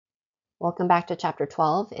Welcome back to Chapter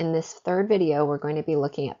 12. In this third video, we're going to be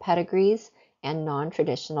looking at pedigrees and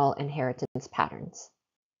non-traditional inheritance patterns.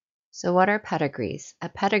 So what are pedigrees? A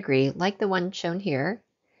pedigree, like the one shown here,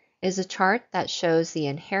 is a chart that shows the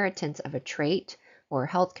inheritance of a trait or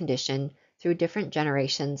health condition through different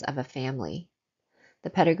generations of a family.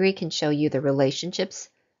 The pedigree can show you the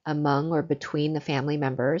relationships among or between the family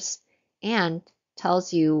members and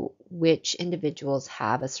tells you which individuals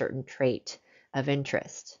have a certain trait of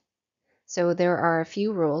interest. So there are a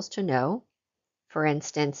few rules to know. For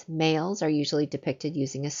instance, males are usually depicted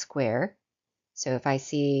using a square. So if I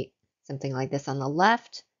see something like this on the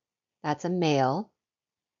left, that's a male.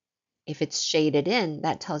 If it's shaded in,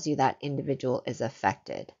 that tells you that individual is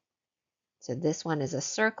affected. So this one is a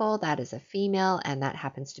circle, that is a female, and that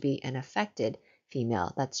happens to be an affected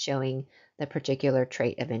female. That's showing the particular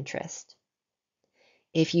trait of interest.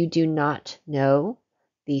 If you do not know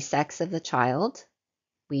the sex of the child,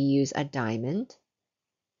 we use a diamond.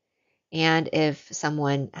 And if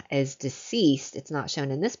someone is deceased, it's not shown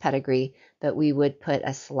in this pedigree, but we would put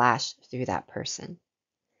a slash through that person.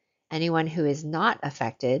 Anyone who is not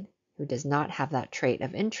affected, who does not have that trait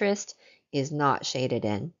of interest, is not shaded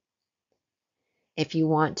in. If you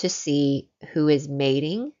want to see who is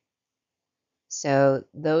mating, so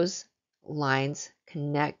those lines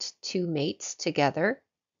connect two mates together.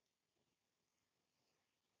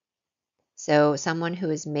 So someone who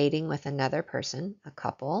is mating with another person, a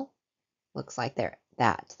couple, looks like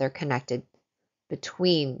they're connected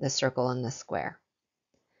between the circle and the square.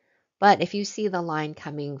 But if you see the line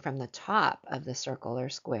coming from the top of the circle or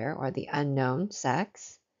square, or the unknown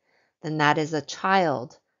sex, then that is a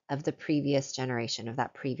child of the previous generation, of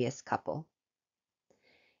that previous couple.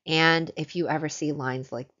 And if you ever see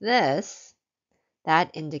lines like this, that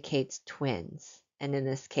indicates twins. And in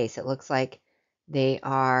this case, it looks like they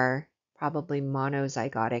are probably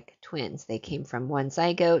monozygotic twins. They came from one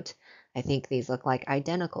zygote. I think these look like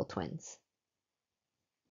identical twins.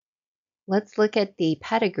 Let's look at the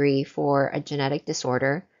pedigree for a genetic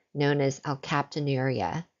disorder known as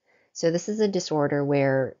alkaptonuria. So this is a disorder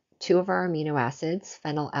where two of our amino acids,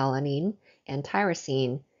 phenylalanine and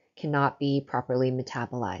tyrosine, cannot be properly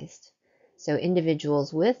metabolized. So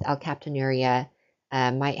individuals with alkaptonuria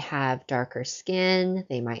might have darker skin,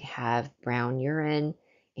 they might have brown urine,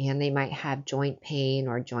 and they might have joint pain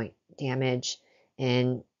or joint damage,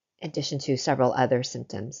 in addition to several other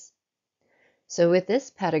symptoms. So with this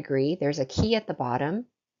pedigree, there's a key at the bottom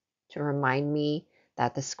to remind me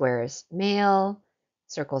that the square is male,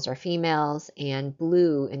 circles are females, and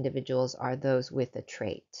blue individuals are those with the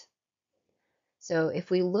trait. So if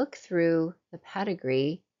we look through the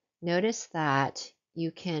pedigree, notice that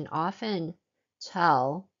you can often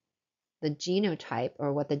tell the genotype,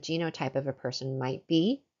 or what the genotype of a person might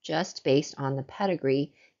be, just based on the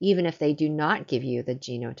pedigree, even if they do not give you the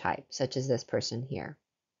genotype, such as this person here.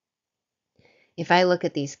 If I look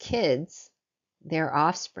at these kids, their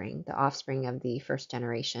offspring, the offspring of the first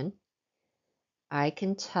generation, I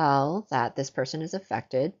can tell that this person is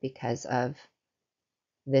affected because of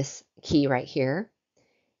this key right here.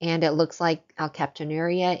 And it looks like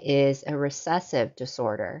alkaptonuria is a recessive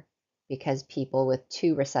disorder because people with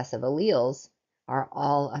two recessive alleles are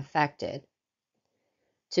all affected.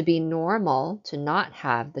 To be normal, to not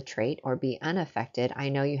have the trait or be unaffected, I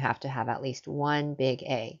know you have to have at least one big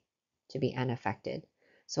A to be unaffected.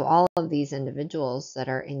 So all of these individuals that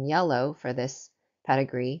are in yellow for this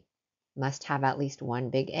pedigree must have at least one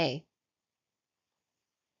big A.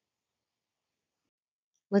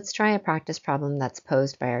 Let's try a practice problem that's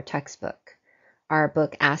posed by our textbook. Our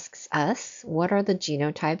book asks us, what are the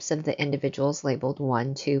genotypes of the individuals labeled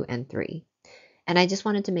 1, 2, and 3? And I just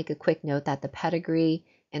wanted to make a quick note that the pedigree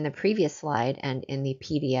in the previous slide and in the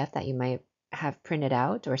PDF that you might have printed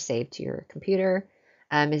out or saved to your computer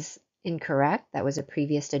is incorrect. That was a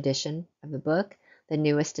previous edition of the book. The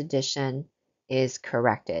newest edition is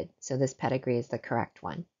corrected. So this pedigree is the correct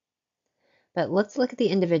one. But let's look at the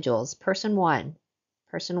individuals. Person 1.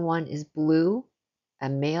 Person 1 is blue, a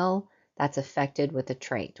male that's affected with a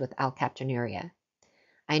trait, with alkaptonuria.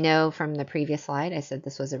 I know from the previous slide I said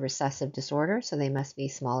this was a recessive disorder, so they must be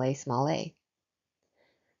small a, small a.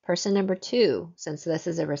 Person number 2, since this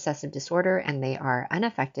is a recessive disorder and they are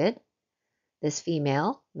unaffected, this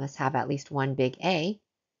female must have at least one big A.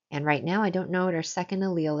 And right now I don't know what her second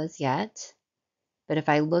allele is yet, but if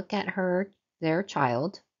I look at their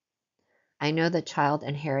child, I know the child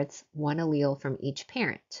inherits one allele from each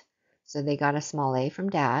parent. So they got a small a from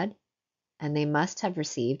dad, and they must have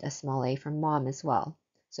received a small a from mom as well.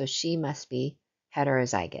 So she must be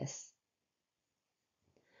heterozygous.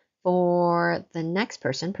 For the next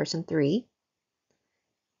person, person 3,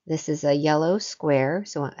 This is a yellow square,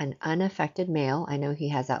 so an unaffected male. I know he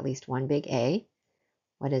has at least one big A.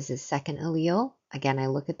 What is his second allele? Again, I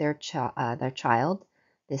look at their child.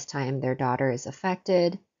 This time their daughter is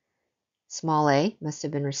affected. Small a must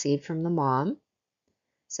have been received from the mom.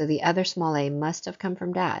 So the other small a must have come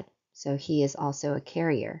from dad. So he is also a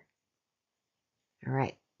carrier. All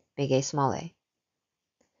right, big A, small a.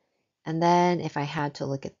 And then if I had to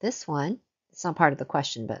look at this one, it's not part of the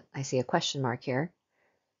question, but I see a question mark here.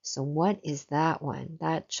 So what is that one?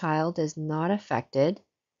 That child is not affected,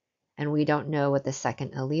 and we don't know what the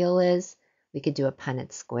second allele is. We could do a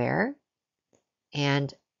Punnett square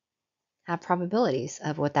and have probabilities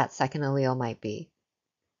of what that second allele might be.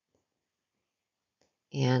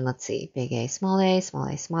 And let's see, big A, small a, small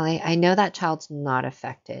a, small a. I know that child's not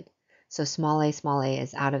affected. So small a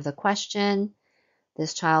is out of the question.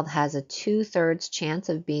 This child has a 2/3 chance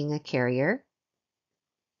of being a carrier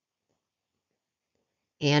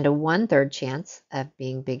and a 1/3 chance of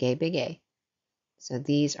being big A, big A. So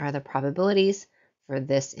these are the probabilities for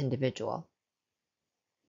this individual.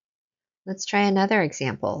 Let's try another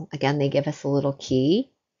example. Again, they give us a little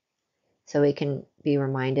key so we can be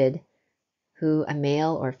reminded who a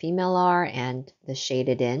male or female are and the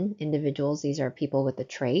shaded in individuals. These are people with the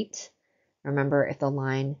trait. Remember, if the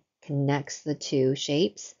line connects the two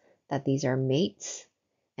shapes, that these are mates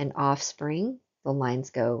and offspring, the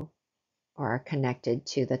lines go or are connected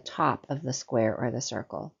to the top of the square or the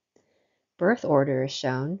circle. Birth order is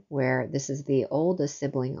shown where this is the oldest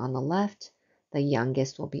sibling on the left, the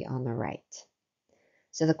youngest will be on the right.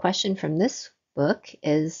 So the question from this book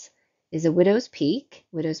is a widow's peak.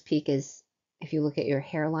 Widow's peak is, if you look at your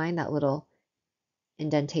hairline, that little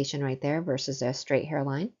indentation right there versus a straight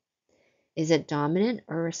hairline. Is it dominant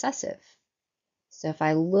or recessive? So if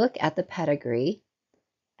I look at the pedigree,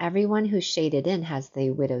 everyone who's shaded in has the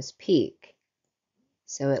widow's peak.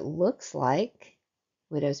 So it looks like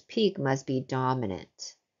widow's peak must be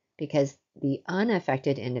dominant because the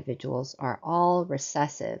unaffected individuals are all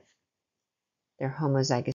recessive. They're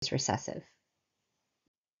homozygous recessive.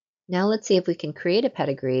 Now let's see if we can create a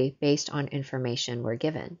pedigree based on information we're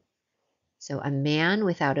given. So a man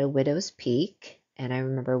without a widow's peak, and I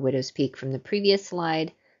remember widow's peak from the previous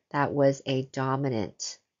slide, that was a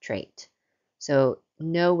dominant trait. So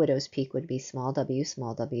no widow's peak would be small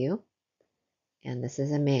w, and this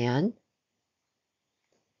is a man,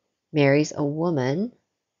 marries a woman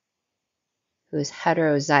who is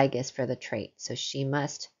heterozygous for the trait. So she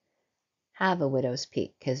must have a widow's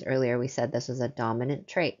peak because earlier we said this was a dominant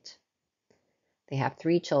trait. They have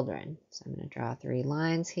 3 children. So I'm going to draw 3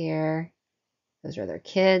 lines here. Those are their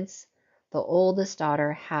kids. The oldest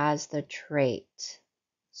daughter has the trait.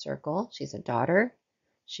 Circle, she's a daughter.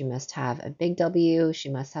 She must have a big W. She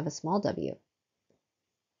must have a small w.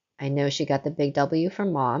 I know she got the big W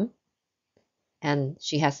from mom. And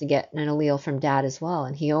she has to get an allele from dad as well.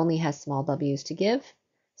 And he only has small w's to give.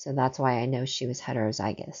 So that's why I know she was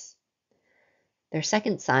heterozygous. Their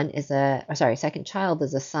second child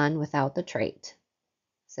is a son without the trait.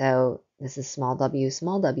 So this is small w,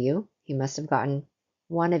 small w. He must have gotten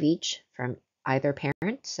one of each from either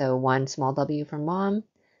parent. So one small w from mom,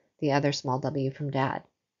 the other small w from dad.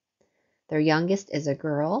 Their youngest is a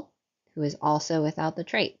girl who is also without the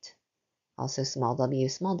trait. Also small w,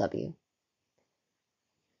 small w.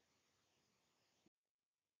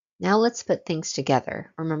 Now let's put things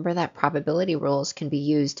together. Remember that probability rules can be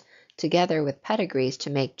used together with pedigrees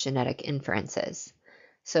to make genetic inferences.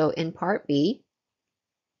 So in Part B,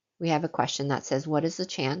 we have a question that says, what is the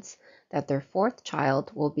chance that their 4th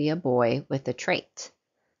child will be a boy with the trait?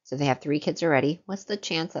 So they have 3 kids already. What's the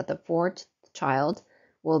chance that the 4th child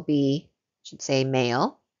will be, should say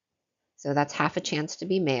male? So that's half a chance to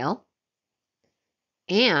be male.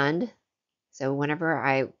 And so whenever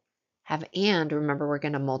I have and, remember we're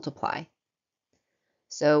going to multiply.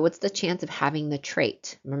 So what's the chance of having the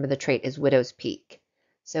trait? Remember the trait is widow's peak.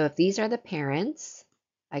 So if these are the parents,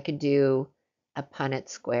 I could do a Punnett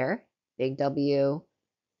square, big W,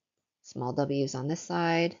 small w's on this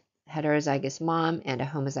side, heterozygous mom, and a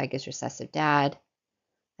homozygous recessive dad.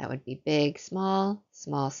 That would be big, small,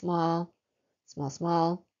 small, small, small,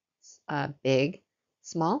 small, big,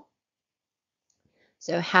 small.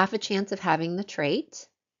 So half a chance of having the trait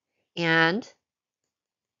and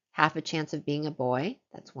half a chance of being a boy.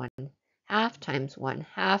 That's 1/2 times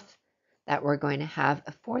 1/2. That we're going to have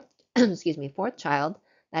a 4th child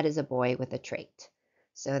that is a boy with a trait.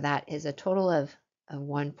 So that is a total of a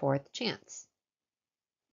 1/4 chance.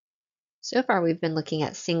 So far we've been looking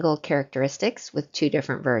at single characteristics with 2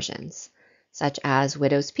 different versions, such as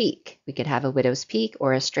widow's peak. We could have a widow's peak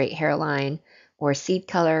or a straight hairline, or seed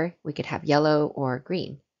color. We could have yellow or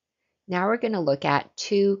green. Now we're going to look at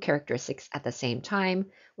two characteristics at the same time,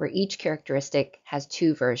 where each characteristic has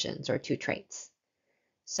two versions or two traits.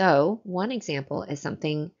 So one example is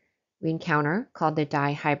something we encounter called the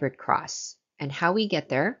dihybrid cross. And how we get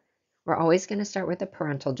there, we're always going to start with the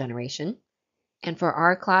parental generation. And for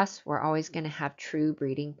our class, we're always going to have true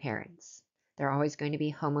breeding parents. They're always going to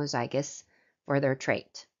be homozygous for their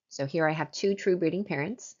trait. So here I have two true breeding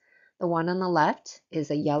parents. The one on the left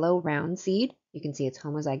is a yellow round seed. You can see it's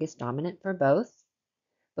homozygous dominant for both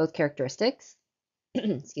characteristics.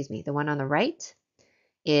 Excuse me. The one on the right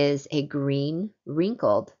is a green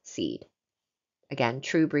wrinkled seed. Again,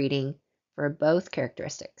 true breeding for both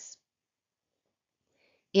characteristics.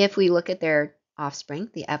 If we look at their offspring,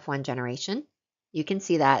 the F1 generation, you can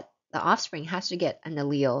see that the offspring has to get an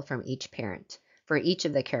allele from each parent for each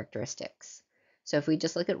of the characteristics. So if we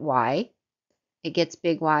just look at Y, it gets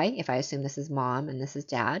big Y if I assume this is mom and this is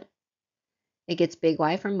dad. It gets big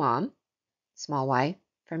Y from mom, small y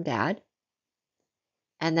from dad.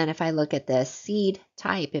 And then if I look at the seed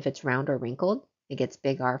type, if it's round or wrinkled, it gets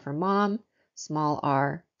big R from mom, small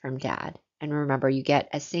r from dad. And remember, you get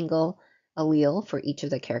a single allele for each of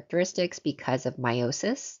the characteristics because of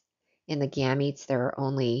meiosis. In the gametes, there are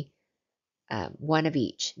only one of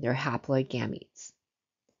each. They're haploid gametes.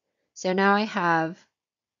 So now I have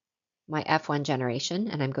my F1 generation,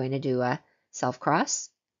 and I'm going to do a self-cross.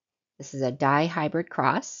 This is a dihybrid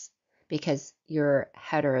cross because you're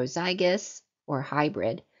heterozygous or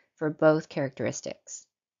hybrid for both characteristics.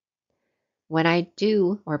 When I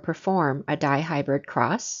do or perform a dihybrid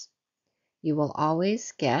cross, you will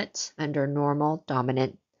always get, under normal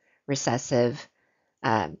dominant recessive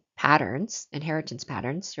patterns, inheritance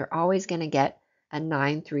patterns, you're always going to get a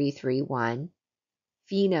 9:3:3:1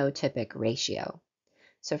 phenotypic ratio.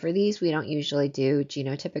 So for these, we don't usually do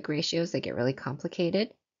genotypic ratios. They get really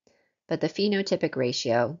complicated. But the phenotypic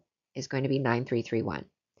ratio is going to be 9:3:3:1.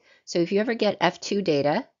 So if you ever get F2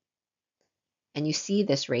 data and you see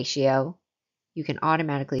this ratio, you can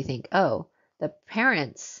automatically think, oh, the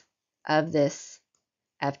parents of this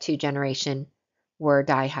F2 generation were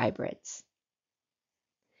dihybrids.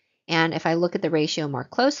 And if I look at the ratio more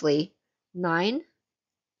closely, 9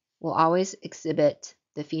 will always exhibit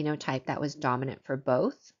the phenotype that was dominant for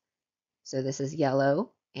both. So this is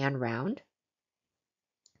yellow and round.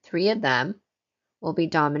 3 of them will be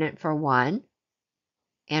dominant for one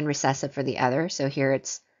and recessive for the other. So here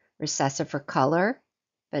it's recessive for color,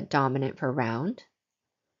 but dominant for round.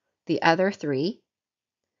 The other 3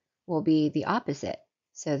 will be the opposite.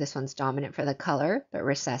 So this one's dominant for the color, but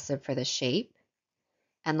recessive for the shape.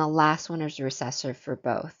 And the last one is recessive for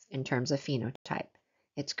both in terms of phenotype.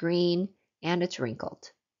 It's green and it's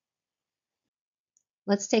wrinkled.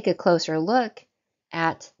 Let's take a closer look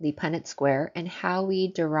at the Punnett square and how we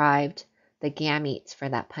derived the gametes for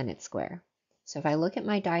that Punnett square. So if I look at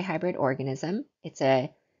my dihybrid organism, it's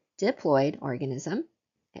a diploid organism.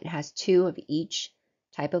 It has 2 of each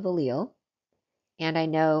type of allele. And I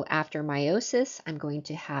know after meiosis, I'm going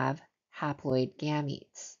to have haploid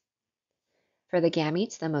gametes. For the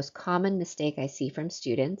gametes, the most common mistake I see from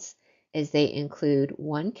students is they include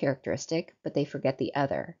one characteristic, but they forget the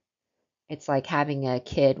other. It's like having a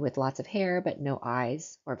kid with lots of hair, but no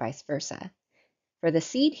eyes, or vice versa. For the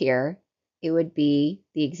seed here, it would be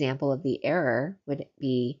the example of the error would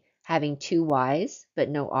be having 2 Y's, but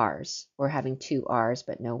no R's, or having 2 R's,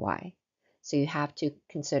 but no Y. So you have to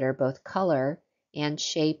consider both color and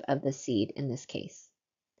shape of the seed in this case.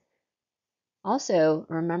 Also,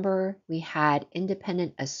 remember we had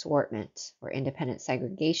independent assortment or independent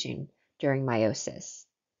segregation during meiosis.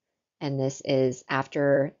 And this is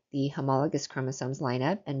after the homologous chromosomes line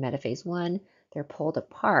up in metaphase 1, they're pulled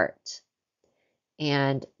apart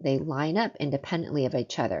and they line up independently of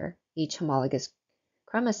each other. Each homologous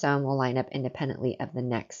chromosome will line up independently of the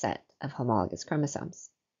next set of homologous chromosomes.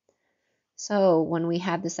 So when we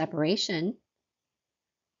have the separation,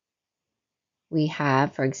 we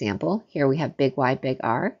have, for example, here we have big Y, big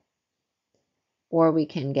R, or we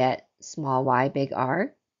can get small y, big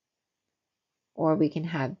R, or we can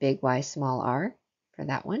have big Y, small r for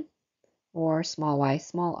that one, or small y,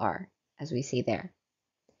 small r, as we see there.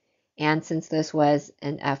 And since this was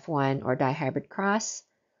an F1 or dihybrid cross,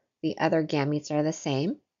 the other gametes are the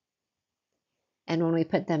same. And when we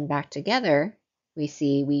put them back together, we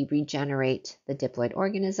see we regenerate the diploid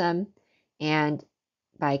organism, and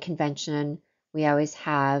by convention, we always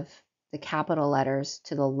have the capital letters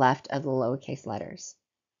to the left of the lowercase letters.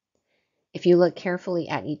 If you look carefully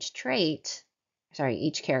at each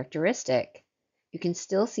each characteristic, you can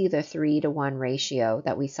still see the 3:1 ratio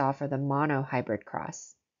that we saw for the monohybrid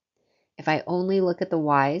cross. If I only look at the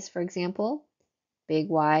Y's, for example, big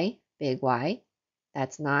Y, big Y.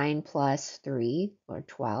 That's 9 plus 3, or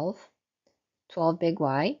 12. 12 big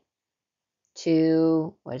Y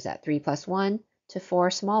to, 3 plus 1 to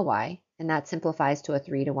 4 small y. And that simplifies to a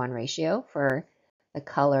 3-to-1 ratio for the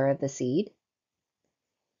color of the seed.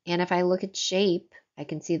 And if I look at shape, I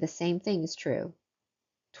can see the same thing is true.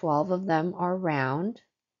 12 of them are round.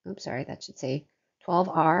 Oops, sorry, that should say 12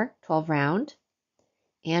 round,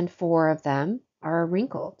 and 4 of them are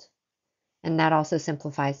wrinkled. And that also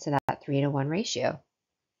simplifies to that 3-to-1 ratio.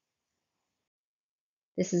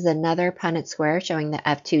 This is another Punnett square showing the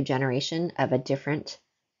F2 generation of a different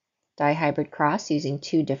dihybrid cross using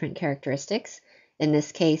 2 different characteristics. In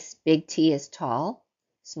this case, big T is tall,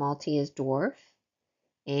 small t is dwarf,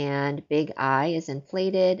 and big I is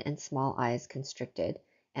inflated and small I is constricted.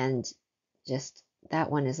 And just that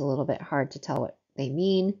one is a little bit hard to tell what they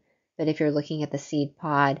mean, but if you're looking at the seed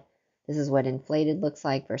pod, this is what inflated looks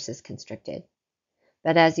like versus constricted.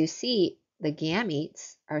 But as you see, the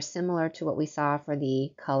gametes are similar to what we saw for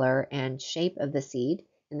the color and shape of the seed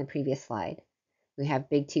in the previous slide. We have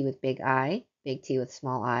big T with big I, big T with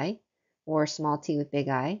small I, or small t with big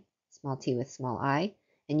I, small t with small I,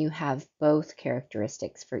 and you have both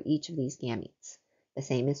characteristics for each of these gametes. The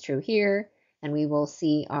same is true here, and we will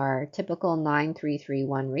see our typical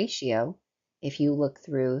 9:3:3:1 ratio if you look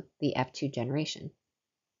through the F2 generation.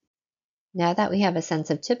 Now that we have a sense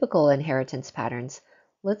of typical inheritance patterns,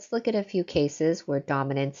 let's look at a few cases where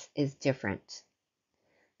dominance is different.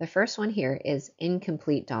 The first one here is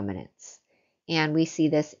incomplete dominance. And we see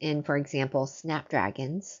this in, for example,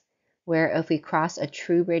 snapdragons, where if we cross a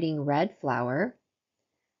true breeding red flower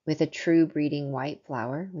with a true breeding white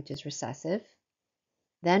flower, which is recessive,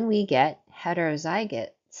 then we get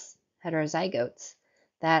heterozygotes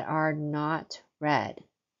that are not red.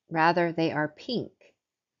 Rather, they are pink,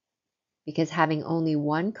 because having only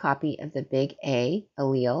one copy of the big A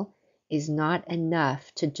allele is not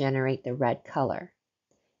enough to generate the red color.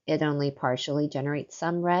 It only partially generates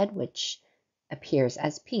some red, which appears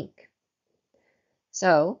as pink.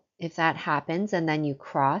 So if that happens and then you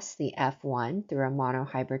cross the F1 through a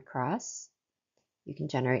monohybrid cross, you can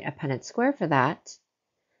generate a Punnett square for that.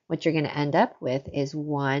 What you're going to end up with is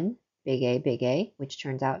 1 big A, which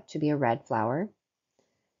turns out to be a red flower,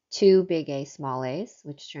 2 big A, small a's,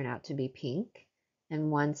 which turn out to be pink,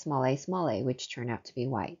 and 1 small a, which turn out to be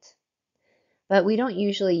white. But we don't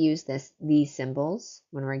usually use these symbols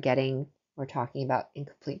when we're talking about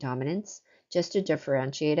incomplete dominance, just to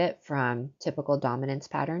differentiate it from typical dominance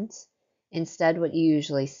patterns. Instead, what you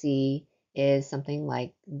usually see is something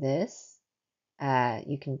like this.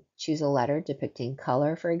 You can choose a letter depicting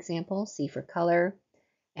color, for example, C for color,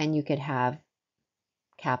 and you could have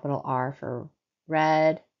capital R for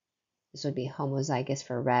red. This would be homozygous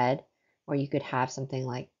for red, or you could have something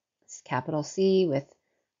like capital C with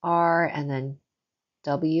R and then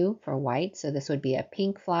W for white. So this would be a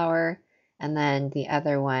pink flower. And then the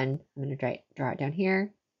other one, I'm going to draw it down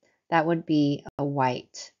here. That would be a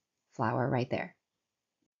white flower right there.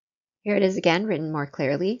 Here it is again, written more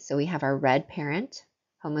clearly. So we have our red parent,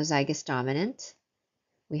 homozygous dominant.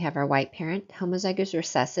 We have our white parent, homozygous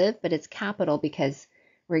recessive, but it's capital because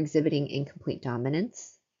we're exhibiting incomplete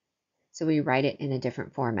dominance. So we write it in a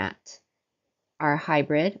different format. Our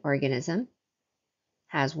hybrid organism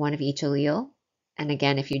has one of each allele. And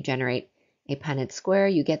again, if you generate a Punnett square,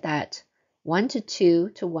 you get that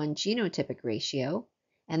 1:2:1 genotypic ratio.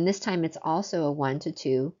 And this time it's also a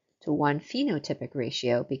 1:2:1 phenotypic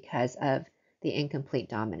ratio because of the incomplete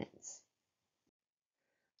dominance.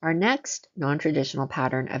 Our next non-traditional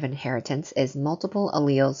pattern of inheritance is multiple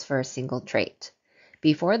alleles for a single trait.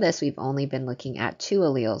 Before this, we've only been looking at 2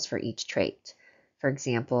 alleles for each trait. For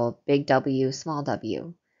example, big W, small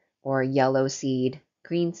w, or yellow seed,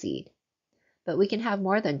 green seed. But we can have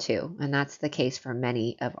more than 2, and that's the case for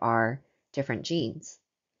many of our different genes.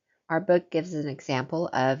 Our book gives an example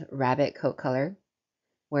of rabbit coat color,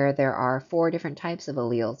 where there are 4 different types of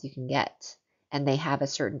alleles you can get, and they have a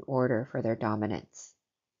certain order for their dominance.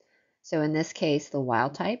 So in this case, the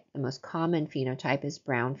wild type, the most common phenotype is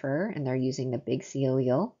brown fur, and they're using the big C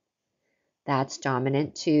allele. That's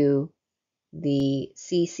dominant to the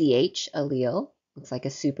CCH allele, looks like a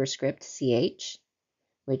superscript CH,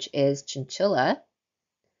 which is chinchilla,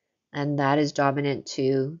 and that is dominant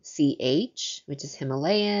to CH, which is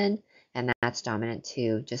Himalayan, and that's dominant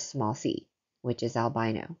to just small c, which is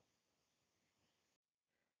albino.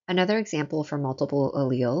 Another example for multiple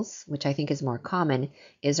alleles, which I think is more common,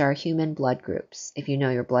 is our human blood groups. If you know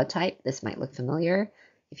your blood type, this might look familiar.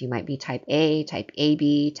 If you might be type A, type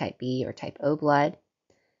AB, type B, or type O blood.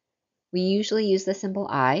 We usually use the symbol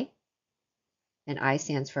I, and I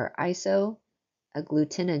stands for iso,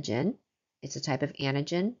 agglutinogen. It's a type of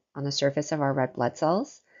antigen on the surface of our red blood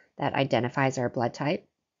cells that identifies our blood type.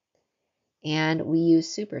 And we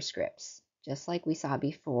use superscripts, just like we saw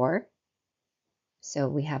before. So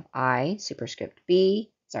we have I superscript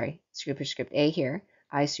B, superscript A here,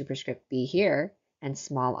 I superscript B here, and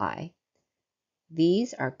small I.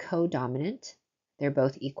 These are codominant. They're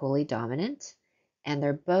both equally dominant, and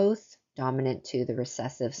they're both dominant to the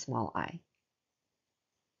recessive small I.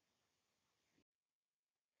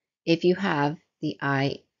 If you have the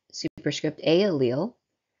I superscript A allele,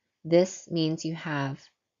 this means you have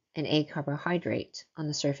an A carbohydrate on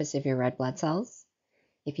the surface of your red blood cells.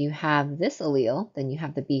 If you have this allele, then you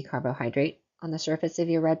have the B carbohydrate on the surface of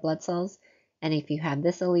your red blood cells. And if you have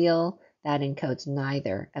this allele, that encodes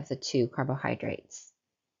neither of the two carbohydrates.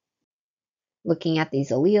 Looking at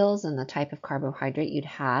these alleles and the type of carbohydrate you'd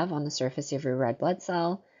have on the surface of your red blood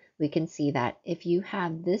cell, we can see that if you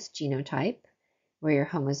have this genotype, where you're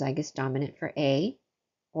homozygous dominant for A,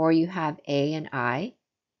 or you have A and I,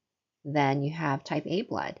 then you have type A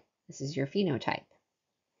blood. This is your phenotype,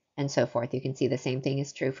 and so forth. You can see the same thing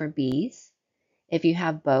is true for Bs. If you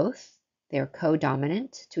have both, they're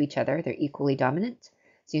co-dominant to each other. They're equally dominant.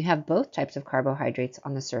 So you have both types of carbohydrates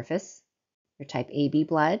on the surface, your type AB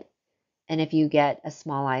blood. And if you get a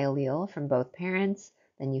small I allele from both parents,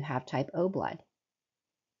 then you have type O blood.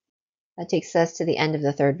 That takes us to the end of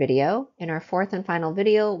the third video. In our fourth and final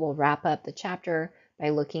video, we'll wrap up the chapter by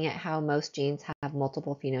looking at how most genes have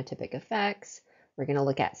multiple phenotypic effects. We're going to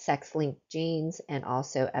look at sex-linked genes and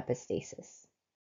also epistasis.